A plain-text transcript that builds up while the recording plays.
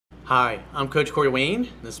Hi, I'm Coach Corey Wayne.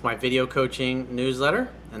 This is my video coaching newsletter,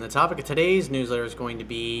 and the topic of today's newsletter is going to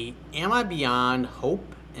be, Am I Beyond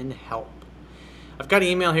Hope and Help? I've got an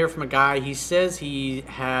email here from a guy. He says he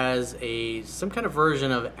has some kind of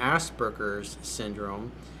version of Asperger's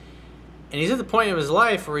syndrome, and he's at the point of his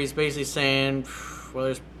life where he's basically saying,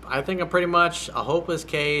 well, I think I'm pretty much a hopeless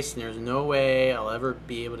case, and there's no way I'll ever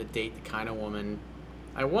be able to date the kind of woman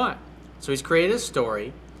I want. So he's created a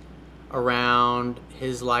story around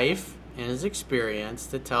his life and his experience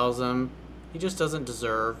that tells him he just doesn't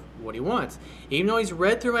deserve what he wants. Even though he's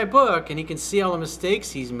read through my book and he can see all the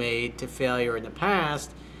mistakes he's made to failure in the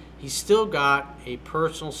past, he's still got a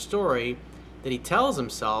personal story that he tells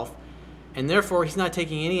himself, and therefore he's not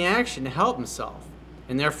taking any action to help himself.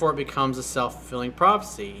 And therefore it becomes a self-fulfilling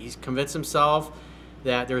prophecy. He's convinced himself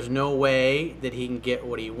that there's no way that he can get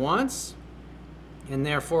what he wants, and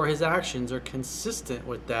therefore his actions are consistent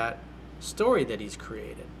with that story that he's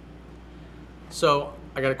created. So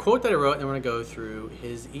I got a quote that I wrote, and I'm going to go through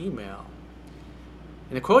his email.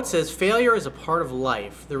 And the quote says, "Failure is a part of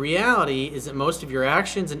life. The reality is that most of your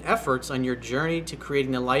actions and efforts on your journey to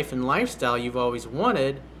creating the life and lifestyle you've always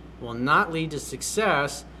wanted will not lead to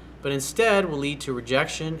success, but instead will lead to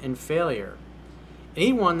rejection and failure.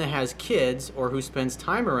 Anyone that has kids or who spends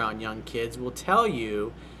time around young kids will tell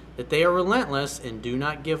you that they are relentless and do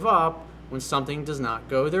not give up when something does not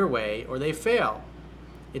go their way or they fail.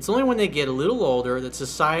 It's only when they get a little older that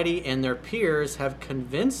society and their peers have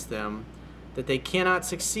convinced them that they cannot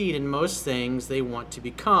succeed in most things they want to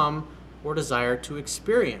become or desire to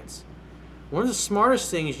experience. One of the smartest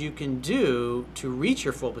things you can do to reach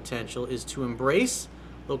your full potential is to embrace,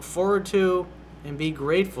 look forward to, and be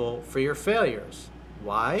grateful for your failures.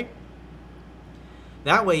 Why?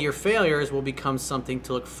 That way your failures will become something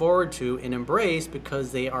to look forward to and embrace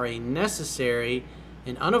because they are a necessary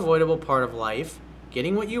and unavoidable part of life,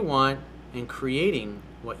 getting what you want and creating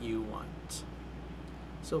what you want."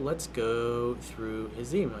 So let's go through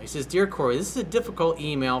his email. He says, "Dear Corey, this is a difficult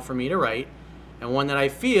email for me to write and one that I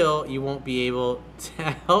feel you won't be able to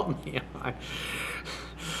help me on."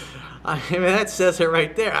 I mean, that says it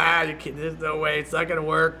right there. There's no way, it's not going to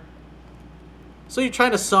work. So you're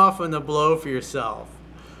trying to soften the blow for yourself.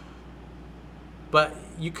 But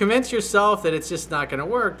you convince yourself that it's just not going to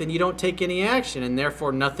work, then you don't take any action, and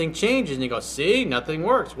therefore nothing changes. And you go, see, nothing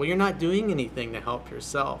works. Well, you're not doing anything to help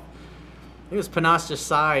yourself. I think it was Panache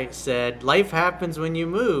Desai said, "Life happens when you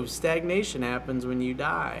move. Stagnation happens when you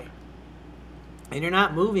die." And you're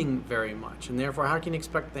not moving very much, and therefore how can you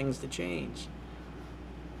expect things to change?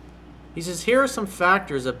 He says, "Here are some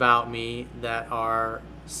factors about me that are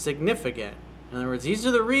significant." In other words, these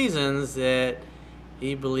are the reasons that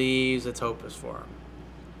he believes it's hopeless for him.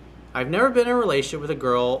 "I've never been in a relationship with a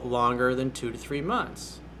girl longer than 2 to 3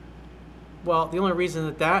 months." Well, the only reason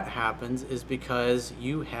that that happens is because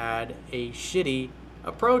you had a shitty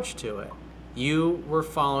approach to it. You were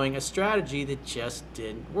following a strategy that just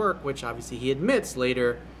didn't work, which obviously he admits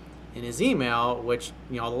later in his email, which,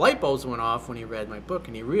 all the light bulbs went off when he read my book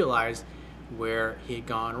and he realized where he had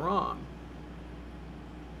gone wrong.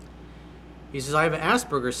 He says, "I have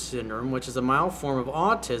Asperger's syndrome, which is a mild form of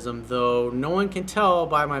autism, though no one can tell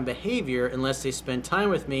by my behavior unless they spend time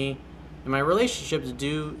with me, and my relationships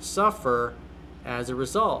do suffer as a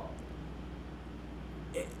result."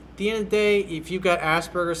 At the end of the day, if you've got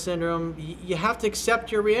Asperger's syndrome, you have to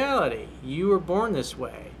accept your reality. You were born this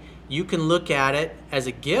way. You can look at it as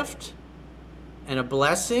a gift and a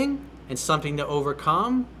blessing and something to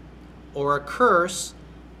overcome, or a curse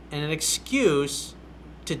and an excuse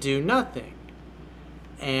to do nothing.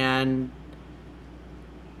 And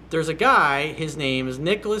there's a guy, his name is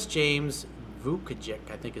Nicholas James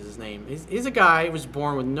Vujicic, I think is his name. He's a guy who was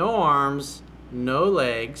born with no arms, no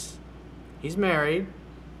legs. He's married.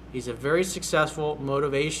 He's a very successful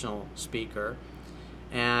motivational speaker.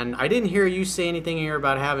 And I didn't hear you say anything here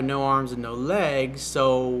about having no arms and no legs,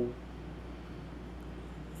 so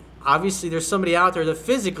obviously there's somebody out there that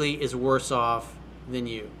physically is worse off than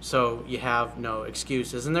you. So you have no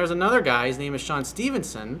excuses. And there's another guy, his name is Sean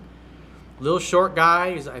Stevenson, little short guy,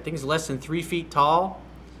 I think he's less than 3 feet tall,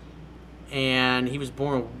 and he was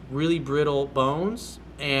born with really brittle bones,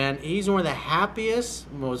 and he's one of the happiest,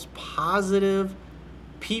 most positive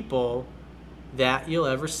people that you'll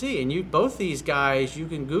ever see. And both these guys, you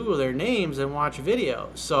can Google their names and watch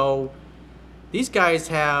videos. So these guys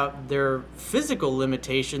have, their physical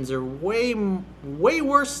limitations are way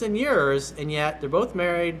worse than yours, and yet they're both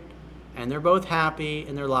married and they're both happy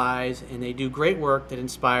in their lives, and they do great work that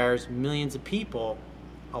inspires millions of people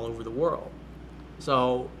all over the world.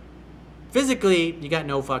 So physically, you got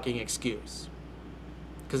no fucking excuse.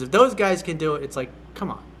 Because if those guys can do it, it's like, come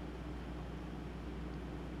on.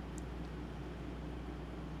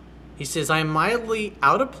 He says, I am mildly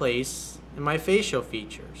out of place in my facial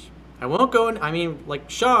features. I won't go in, I mean, like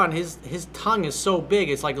Sean, his tongue is so big,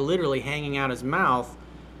 it's like literally hanging out his mouth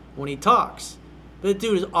when he talks. But the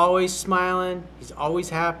dude is always smiling, he's always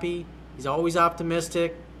happy, he's always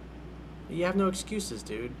optimistic. You have no excuses,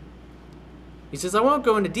 dude. He says, I won't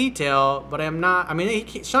go into detail, but I'm not, I mean,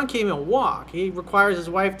 Sean can't even walk. He requires his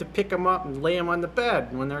wife to pick him up and lay him on the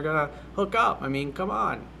bed when they're going to hook up. I mean, come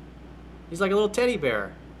on. He's like a little teddy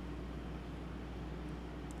bear.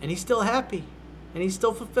 And he's still happy. And he's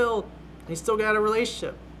still fulfilled. And he's still got a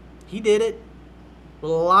relationship. He did it with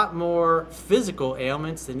a lot more physical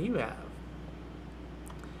ailments than you have.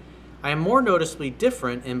 I am more noticeably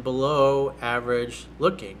different and below average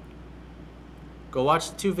looking. Go watch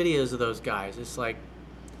the 2 videos of those guys. It's like,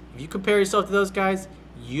 if you compare yourself to those guys,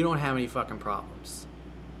 you don't have any fucking problems.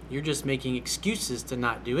 You're just making excuses to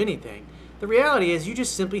not do anything. The reality is you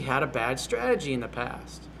just simply had a bad strategy in the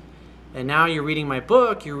past. And now you're reading my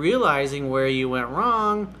book, you're realizing where you went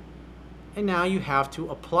wrong, and now you have to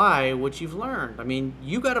apply what you've learned. I mean,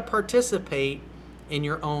 you got to participate in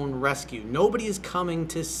your own rescue. Nobody is coming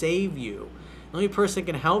to save you. The only person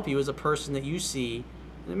that can help you is a person that you see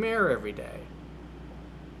in the mirror every day.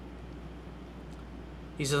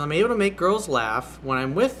 He says, I'm able to make girls laugh when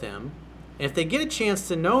I'm with them, and if they get a chance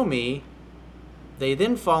to know me, they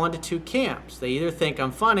then fall into 2 camps. They either think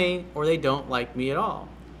I'm funny or they don't like me at all.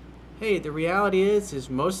 Hey, the reality is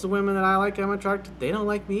most of the women that I like and I'm attracted to, they don't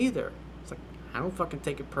like me either. It's like, I don't fucking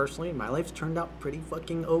take it personally. My life's turned out pretty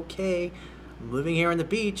fucking okay. I'm living here on the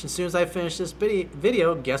beach. As soon as I finish this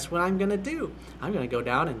video, guess what I'm going to do? I'm going to go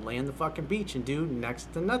down and lay on the fucking beach and do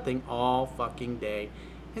next to nothing all fucking day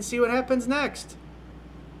and see what happens next.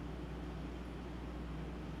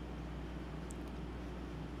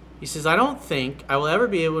 He says, I don't think I will ever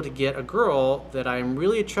be able to get a girl that I am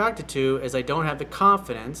really attracted to as I don't have the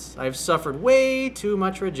confidence. I've suffered way too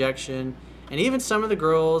much rejection, and even some of the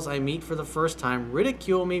girls I meet for the first time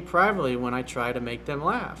ridicule me privately when I try to make them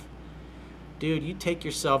laugh. Dude, you take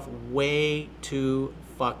yourself way too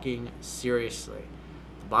fucking seriously.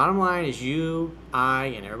 The bottom line is you, I,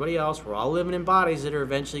 and everybody else, we're all living in bodies that are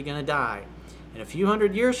eventually going to die. And a few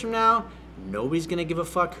hundred years from now, nobody's going to give a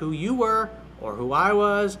fuck who you were or who I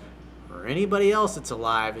was, or anybody else that's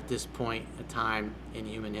alive at this point in time in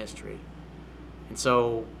human history. And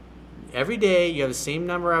so every day you have the same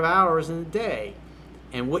number of hours in the day.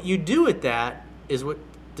 And what you do with that is what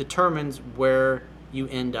determines where you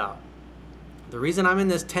end up. The reason I'm in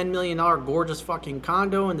this $10 million gorgeous fucking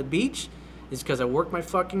condo on the beach is because I worked my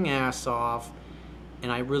fucking ass off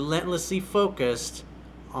and I relentlessly focused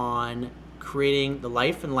on creating the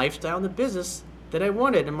life and lifestyle and the business that I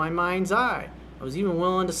wanted in my mind's eye. I was even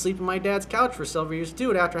willing to sleep on my dad's couch for several years to do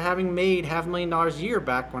it after having made $500,000 a year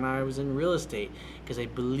back when I was in real estate, because I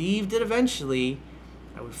believed that eventually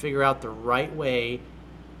I would figure out the right way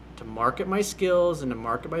to market my skills and to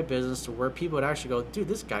market my business to where people would actually go, dude,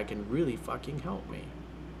 this guy can really fucking help me.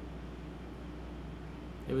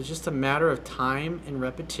 It was just a matter of time and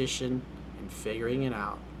repetition and figuring it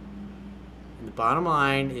out. And the bottom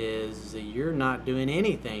line is that you're not doing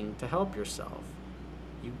anything to help yourself.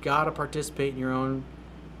 You've got to participate in your own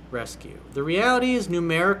rescue. The reality is,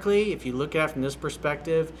 numerically, if you look at it from this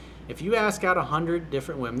perspective, if you ask out 100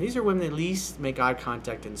 different women, these are women that at least make eye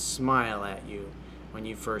contact and smile at you when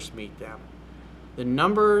you first meet them. The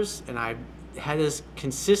numbers, and I've had this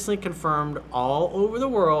consistently confirmed all over the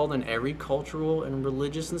world in every cultural and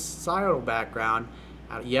religious and societal background,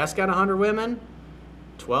 you ask out 100 women,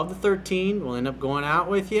 12 to 13 will end up going out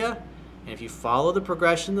with you. And if you follow the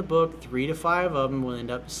progression of the book, 3 to 5 of them will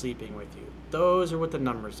end up sleeping with you. Those are what the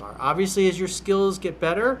numbers are. Obviously, as your skills get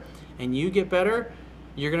better and you get better,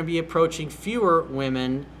 you're going to be approaching fewer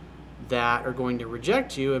women that are going to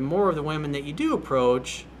reject you, and more of the women that you do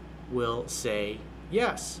approach will say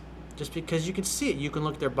yes. Just because you can see it. You can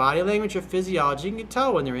look at their body language or physiology, and you can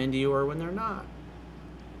tell when they're into you or when they're not.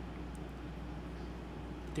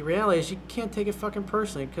 The reality is you can't take it fucking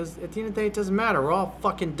personally, because at the end of the day, it doesn't matter. We're all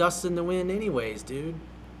fucking dust in the wind anyways, dude.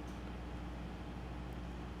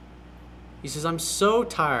 He says, I'm so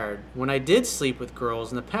tired. When I did sleep with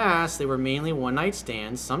girls in the past, they were mainly one-night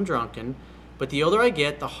stands, some drunken, but the older I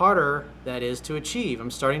get, the harder that is to achieve. I'm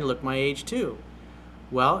starting to look my age too.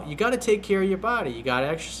 Well, you got to take care of your body. You got to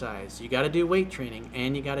exercise. You got to do weight training,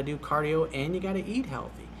 and you got to do cardio, and you got to eat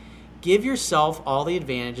healthy. Give yourself all the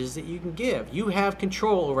advantages that you can give. You have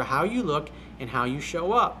control over how you look and how you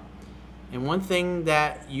show up. And one thing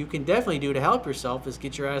that you can definitely do to help yourself is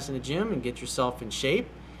get your ass in the gym and get yourself in shape.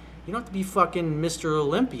 You don't have to be fucking Mr.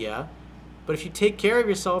 Olympia, But if you take care of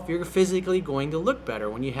yourself, you're physically going to look better.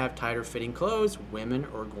 When you have tighter fitting clothes, women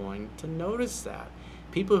are going to notice that.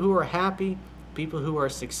 People who are happy, people who are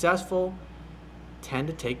successful, tend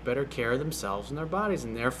to take better care of themselves and their bodies.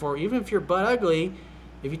 And therefore, even if you're butt ugly,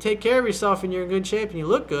 if you take care of yourself and you're in good shape and you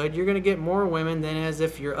look good, you're going to get more women than as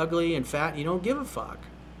if you're ugly and fat and you don't give a fuck.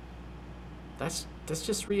 That's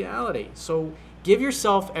just reality. So give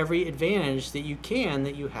yourself every advantage that you can,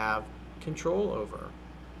 that you have control over.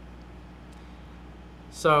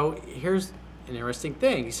 So here's an interesting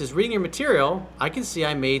thing. He says, reading your material, I can see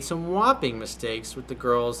I made some whopping mistakes with the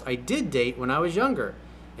girls I did date when I was younger.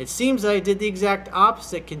 It seems that I did the exact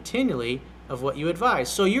opposite continually of what you advise.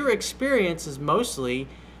 So your experience is mostly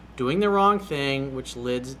doing the wrong thing, which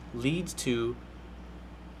leads to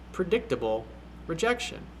predictable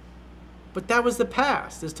rejection. But that was the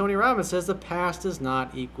past. As Tony Robbins says, the past does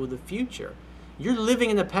not equal the future. You're living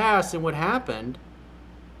in the past and what happened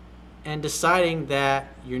and deciding that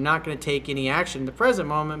you're not going to take any action in the present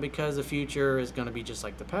moment because the future is going to be just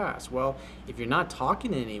like the past. Well, if you're not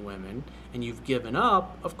talking to any women and you've given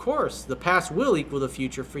up, of course, the past will equal the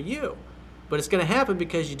future for you. But it's going to happen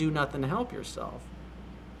because you do nothing to help yourself.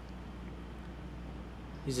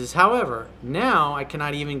 He says, however, now I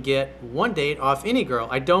cannot even get one date off any girl.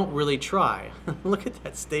 I don't really try. Look at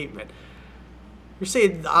that statement. You're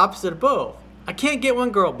saying the opposite of both. I can't get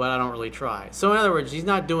one girl, but I don't really try. So in other words, he's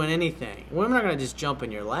not doing anything. Women are going to just jump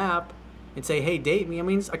in your lap and say, hey, date me. I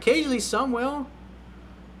mean, occasionally some will,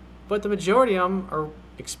 but the majority of them are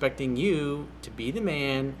expecting you to be the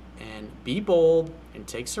man and be bold and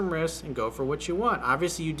take some risks and go for what you want.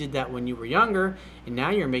 Obviously, you did that when you were younger, and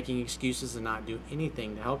now you're making excuses to not do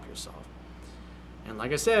anything to help yourself. And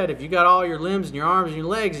like I said, if you got all your limbs and your arms and your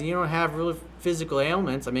legs and you don't have real physical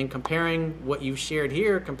ailments, I mean, comparing what you've shared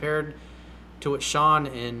here compared to what Sean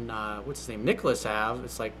and, what's his name, Nicholas have,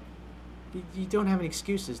 it's like, you don't have any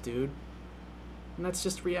excuses, dude. And that's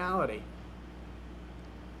just reality.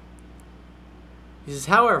 He says,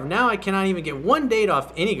 however, now I cannot even get one date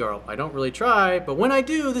off any girl. I don't really try, but when I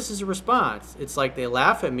do, this is a response. It's like they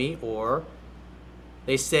laugh at me, or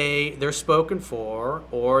they say they're spoken for,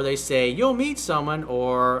 or they say, you'll meet someone,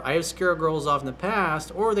 or I have scared girls off in the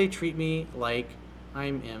past, or they treat me like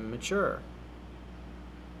I'm immature.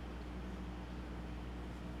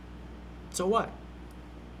 So what?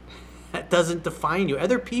 That doesn't define you.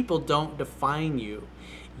 Other people don't define you.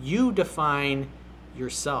 You define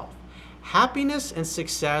yourself. Happiness and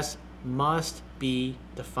success must be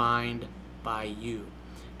defined by you.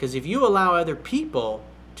 Because if you allow other people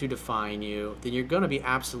to define you, then you're going to be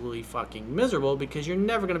absolutely fucking miserable because you're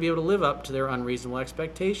never going to be able to live up to their unreasonable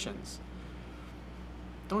expectations.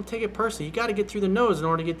 Don't take it personally. You got to get through the no's in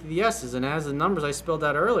order to get to the yeses. And as the numbers I spelled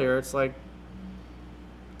out earlier, it's like,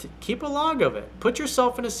 keep a log of it. Put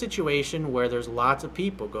yourself in a situation where there's lots of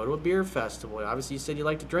people. Go to a beer festival. Obviously, you said you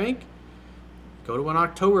like to drink. Go to an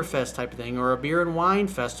Oktoberfest type of thing, or a beer and wine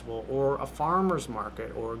festival, or a farmer's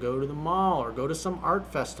market, or go to the mall, or go to some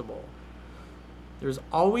art festival. There's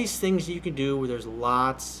always things you can do where there's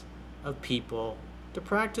lots of people to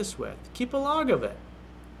practice with. Keep a log of it.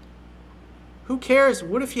 Who cares?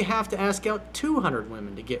 What if you have to ask out 200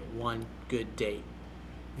 women to get one good date?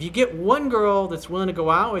 If you get one girl that's willing to go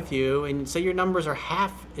out with you and say your numbers are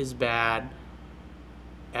half as bad,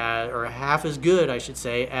 or half as good, I should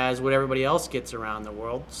say, as what everybody else gets around the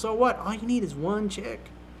world, so what? All you need is one chick.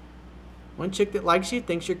 One chick that likes you,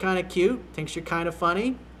 thinks you're kind of cute, thinks you're kind of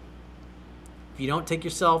funny. If you don't take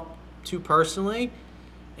yourself too personally,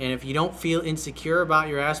 and if you don't feel insecure about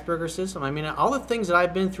your Asperger's syndrome, I mean, all the things that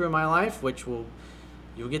I've been through in my life, which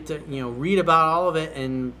you'll get to read about all of it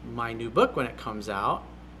in my new book when it comes out.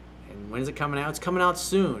 And when is it coming out? It's coming out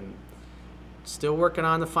soon. Still working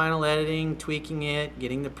on the final editing, tweaking it,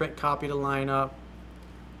 getting the print copy to line up.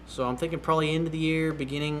 So I'm thinking probably end of the year,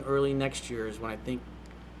 beginning early next year is when I think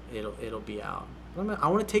it'll be out. I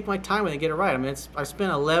want to take my time with it and get it right. I mean, I've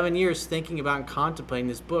spent 11 years thinking about and contemplating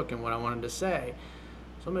this book and what I wanted to say.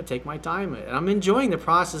 So I'm going to take my time with it. And I'm enjoying the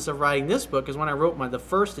process of writing this book, because when I wrote the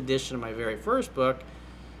first edition of my very first book,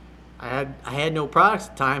 I had no products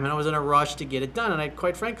at the time, and I was in a rush to get it done. And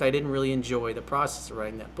quite frankly, I didn't really enjoy the process of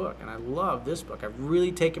writing that book. And I love this book. I've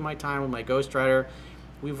really taken my time with my ghostwriter.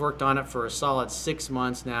 We've worked on it for a solid 6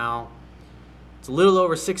 months now. It's a little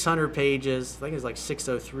over 600 pages. I think it's like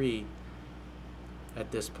 603 at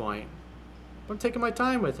this point. But I'm taking my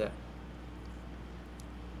time with it.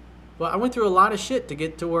 Well, I went through a lot of shit to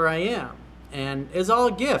get to where I am. And it's all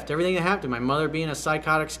a gift. Everything that happened. My mother being a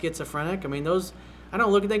psychotic schizophrenic. I mean, I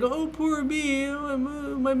don't look at them and go, oh, poor me.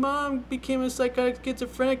 My mom became a psychotic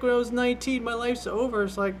schizophrenic when I was 19. My life's over.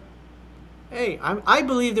 It's like, hey, I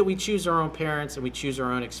believe that we choose our own parents and we choose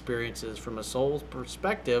our own experiences from a soul's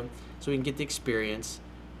perspective so we can get the experience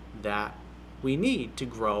that we need to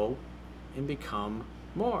grow and become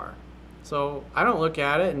more. So I don't look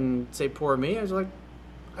at it and say, poor me. I was like,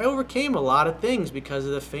 I overcame a lot of things because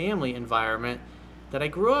of the family environment that I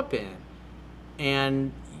grew up in.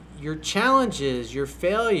 And your challenges, your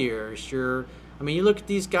failures, you look at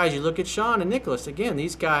these guys, you look at Sean and Nicholas, again,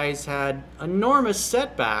 these guys had enormous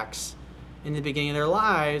setbacks in the beginning of their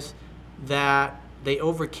lives that they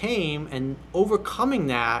overcame, and overcoming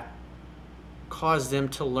that caused them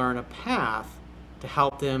to learn a path to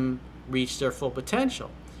help them reach their full potential.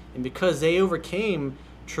 And because they overcame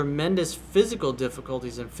tremendous physical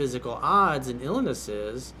difficulties and physical odds and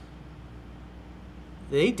illnesses,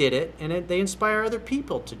 they did it, and they inspire other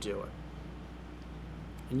people to do it.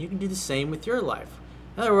 And you can do the same with your life.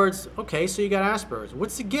 In other words, okay, so you got Asperger's.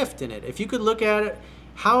 What's the gift in it? If you could look at it,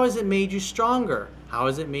 how has it made you stronger? How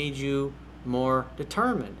has it made you more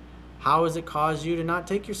determined? How has it caused you to not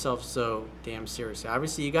take yourself so damn seriously?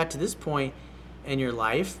 Obviously, you got to this point in your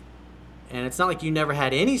life, and it's not like you never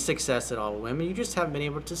had any success at all with women. You just haven't been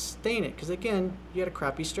able to sustain it because, again, you had a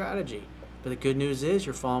crappy strategy. But the good news is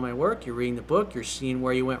you're following my work, you're reading the book, you're seeing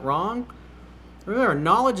where you went wrong. Remember,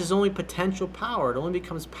 knowledge is only potential power. It only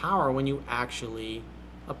becomes power when you actually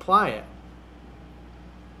apply it.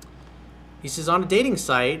 He says, on a dating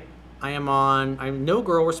site, no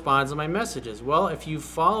girl responds to my messages. Well, if you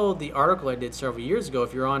followed the article I did several years ago,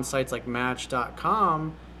 if you're on sites like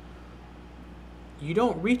Match.com, you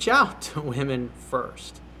don't reach out to women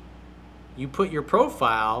first. You put your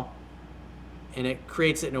profile, and it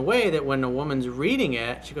creates it in a way that when a woman's reading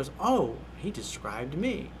it, she goes, oh, he described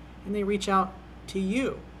me. And they reach out to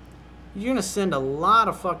you. You're going to send a lot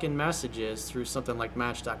of fucking messages through something like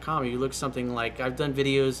Match.com. You look something like, I've done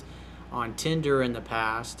videos on Tinder in the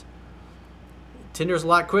past. Tinder's a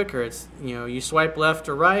lot quicker. It's, you swipe left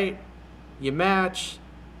or right, you match,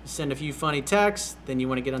 you send a few funny texts, then you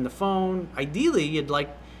want to get on the phone. Ideally, you'd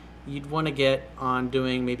want to get on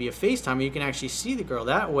doing maybe a FaceTime where you can actually see the girl.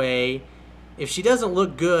 That way, if she doesn't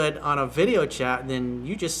look good on a video chat, then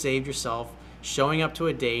you just saved yourself showing up to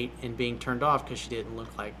a date and being turned off because she didn't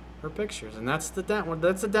look like her pictures. And that's the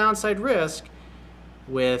downside risk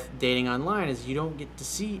with dating online, is you don't get to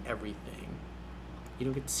see everything. You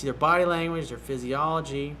don't get to see their body language, their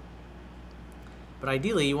physiology. But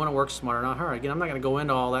ideally, you want to work smarter, not harder. Again, I'm not going to go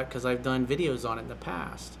into all that because I've done videos on it in the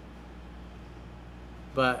past.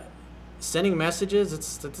 But sending messages,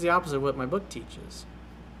 that's the opposite of what my book teaches.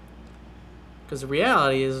 Because the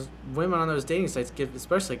reality is, women on those dating sites,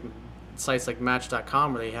 especially sites like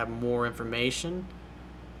Match.com where they have more information,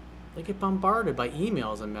 they get bombarded by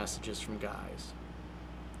emails and messages from guys.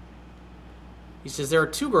 He says, there are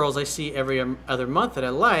 2 girls I see every other month that I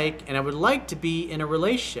like, and I would like to be in a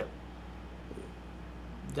relationship.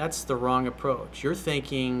 That's the wrong approach. You're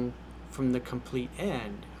thinking from the complete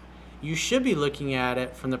end. You should be looking at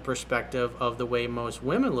it from the perspective of the way most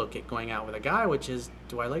women look at going out with a guy, which is,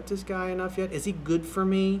 do I like this guy enough yet? Is he good for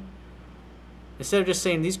me? Instead of just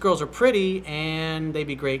saying, these girls are pretty and they'd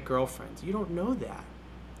be great girlfriends. You don't know that.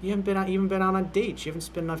 You haven't even been out on dates. You haven't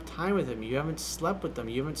spent enough time with them. You haven't slept with them.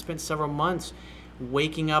 You haven't spent several months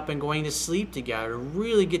waking up and going to sleep together to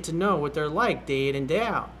really get to know what they're like day in and day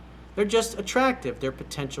out. They're just attractive. They're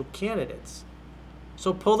potential candidates.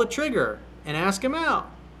 So pull the trigger and ask them out.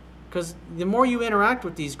 Because the more you interact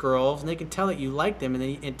with these girls and they can tell that you like them, and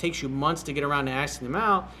then it takes you months to get around to asking them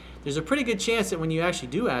out, there's a pretty good chance that when you actually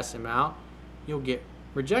do ask them out, you'll get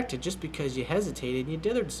rejected just because you hesitated and you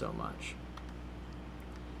dithered so much.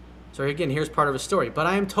 So again, here's part of a story. But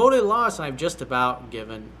I am totally lost and I've just about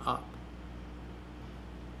given up.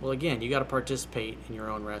 Well, again, you got to participate in your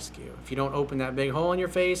own rescue. If you don't open that big hole in your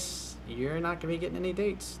face, you're not going to be getting any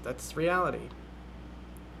dates. That's reality.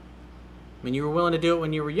 I mean, you were willing to do it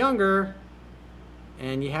when you were younger,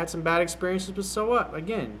 and you had some bad experiences, but so what?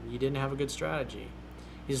 Again, you didn't have a good strategy.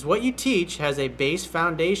 He says, what you teach has a base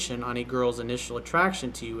foundation on a girl's initial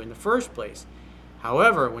attraction to you in the first place.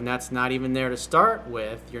 However, when that's not even there to start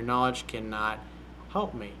with, your knowledge cannot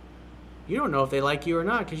help me. You don't know if they like you or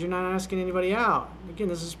not because you're not asking anybody out. Again,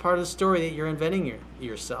 this is part of the story that you're inventing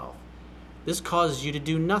yourself. This causes you to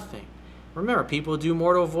do nothing. Remember, people do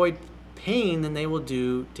more to avoid pain than they will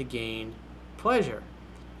do to gain pleasure.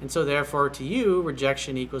 And so therefore to you,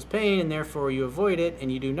 rejection equals pain, and therefore you avoid it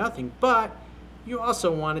and you do nothing. But you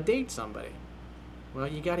also want to date somebody. Well,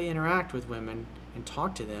 you got to interact with women and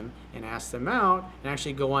talk to them and ask them out and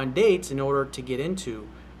actually go on dates in order to get into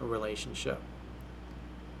a relationship.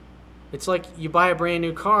 It's like you buy a brand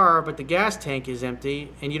new car, but the gas tank is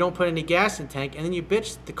empty, and you don't put any gas in the tank, and then you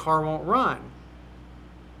bitch that the car won't run.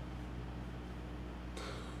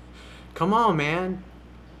 Come on, man.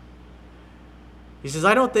 He says,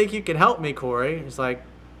 I don't think you can help me, Corey. It's like,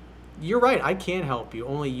 you're right, I can't help you.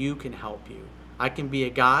 Only you can help you. I can be a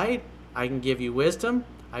guide. I can give you wisdom.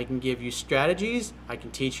 I can give you strategies. I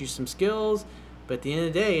can teach you some skills. But at the end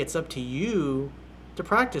of the day, it's up to you to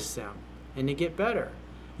practice them and to get better.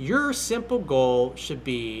 Your simple goal should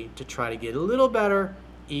be to try to get a little better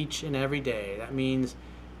each and every day. That means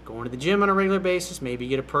going to the gym on a regular basis, maybe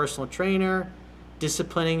get a personal trainer,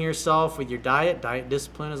 disciplining yourself with your diet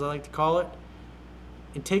discipline as I like to call it,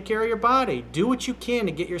 and take care of your body. Do what you can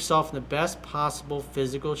to get yourself in the best possible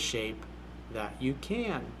physical shape that you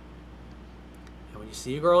can. And when you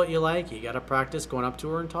see a girl that you like, you got to practice going up to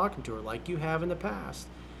her and talking to her like you have in the past.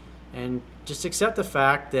 And just accept the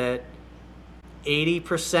fact that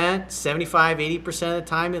 80%, 75, 80% of the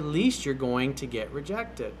time at least you're going to get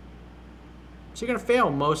rejected. So you're going to fail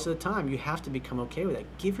most of the time. You have to become okay with it.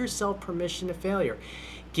 Give yourself permission to failure.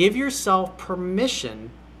 Give yourself permission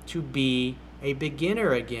to be a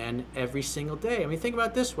beginner again every single day. I mean, think about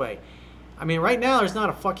it this way. I mean, right now there's not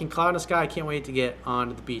a fucking cloud in the sky. I can't wait to get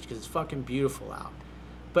onto the beach because it's fucking beautiful out.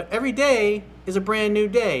 But every day is a brand new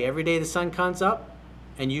day. Every day the sun comes up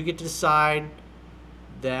and you get to decide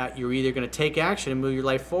that you're either going to take action and move your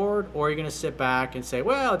life forward, or you're going to sit back and say,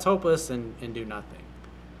 well, it's hopeless, and do nothing.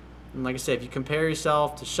 And like I said, if you compare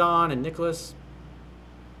yourself to Sean and Nicholas,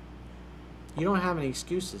 you don't have any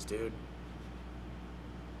excuses, dude.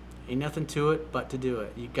 Ain't nothing to it but to do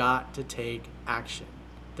it. You got to take action.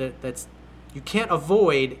 You can't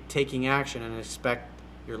avoid taking action and expect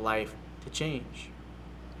your life to change.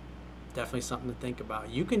 Definitely something to think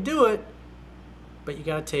about. You can do it, but you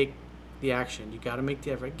got to take the action. You got to make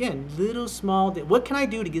the effort. Again, little small. What can I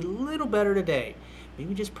do to get a little better today?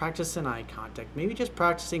 Maybe just practicing eye contact. Maybe just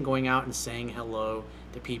practicing going out and saying hello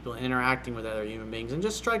to people, interacting with other human beings, and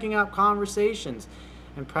just striking up conversations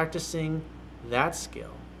and practicing that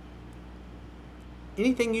skill.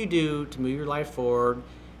 Anything you do to move your life forward,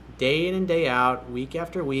 day in and day out, week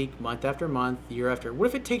after week, month after month, year after. What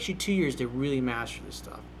if it takes you 2 years to really master this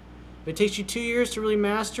stuff? If it takes you 2 years to really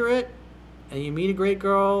master it, and you meet a great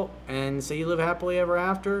girl and say you live happily ever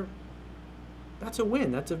after, that's a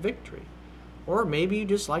win. That's a victory. Or maybe you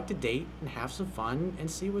just like to date and have some fun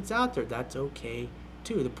and see what's out there. That's okay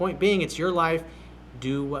too. The point being, it's your life.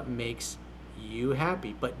 Do what makes you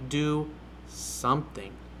happy, but do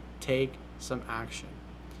something. Take some action.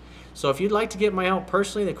 So if you'd like to get my help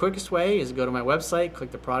personally, the quickest way is to go to my website,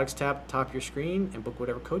 click the products tab at the top of your screen, and book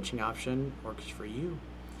whatever coaching option works for you.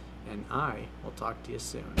 And I will talk to you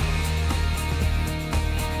soon.